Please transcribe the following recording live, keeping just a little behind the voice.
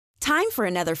Time for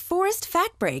another Forest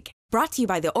Fact Break, brought to you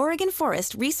by the Oregon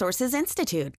Forest Resources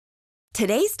Institute.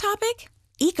 Today's topic,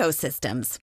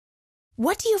 ecosystems.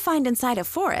 What do you find inside a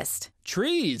forest?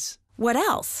 Trees. What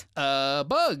else?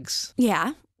 Bugs.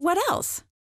 Yeah, what else?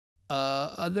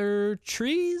 Other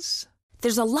trees?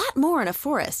 There's a lot more in a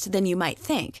forest than you might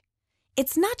think.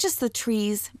 It's not just the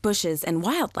trees, bushes, and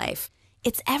wildlife.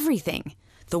 It's everything.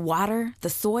 The water, the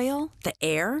soil, the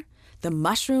air, the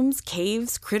mushrooms,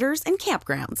 caves, critters, and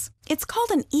campgrounds. It's called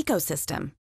an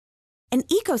ecosystem. An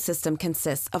ecosystem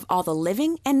consists of all the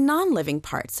living and non-living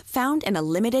parts found in a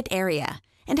limited area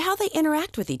and how they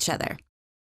interact with each other.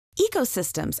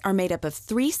 Ecosystems are made up of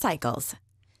 3 cycles: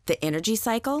 the energy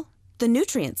cycle, the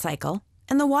nutrient cycle,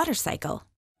 and the water cycle.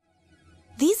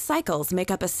 These cycles make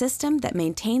up a system that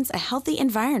maintains a healthy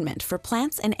environment for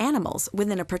plants and animals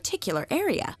within a particular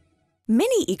area.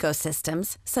 Many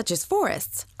ecosystems, such as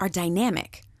forests, are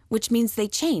dynamic, which means they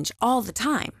change all the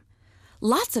time.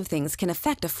 Lots of things can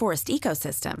affect a forest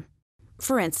ecosystem.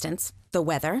 For instance, the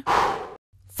weather,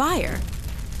 fire,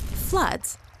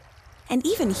 floods, and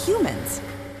even humans.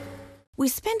 We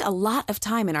spend a lot of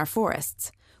time in our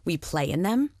forests. We play in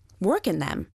them, work in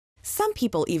them. Some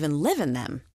people even live in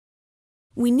them.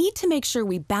 We need to make sure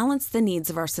we balance the needs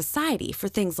of our society for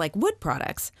things like wood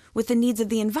products with the needs of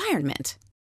the environment.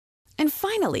 And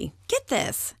finally, get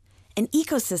this, an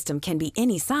ecosystem can be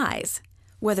any size,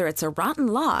 whether it's a rotten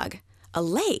log, a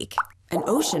lake, an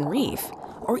ocean reef,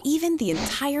 or even the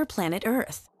entire planet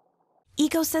Earth.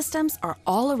 Ecosystems are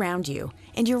all around you,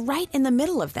 and you're right in the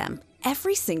middle of them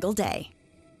every single day.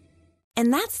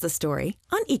 And that's the story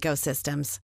on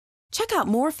ecosystems. Check out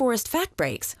more Forest Fact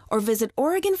Breaks or visit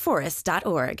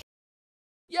OregonForest.org.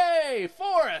 Yay,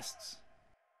 forests!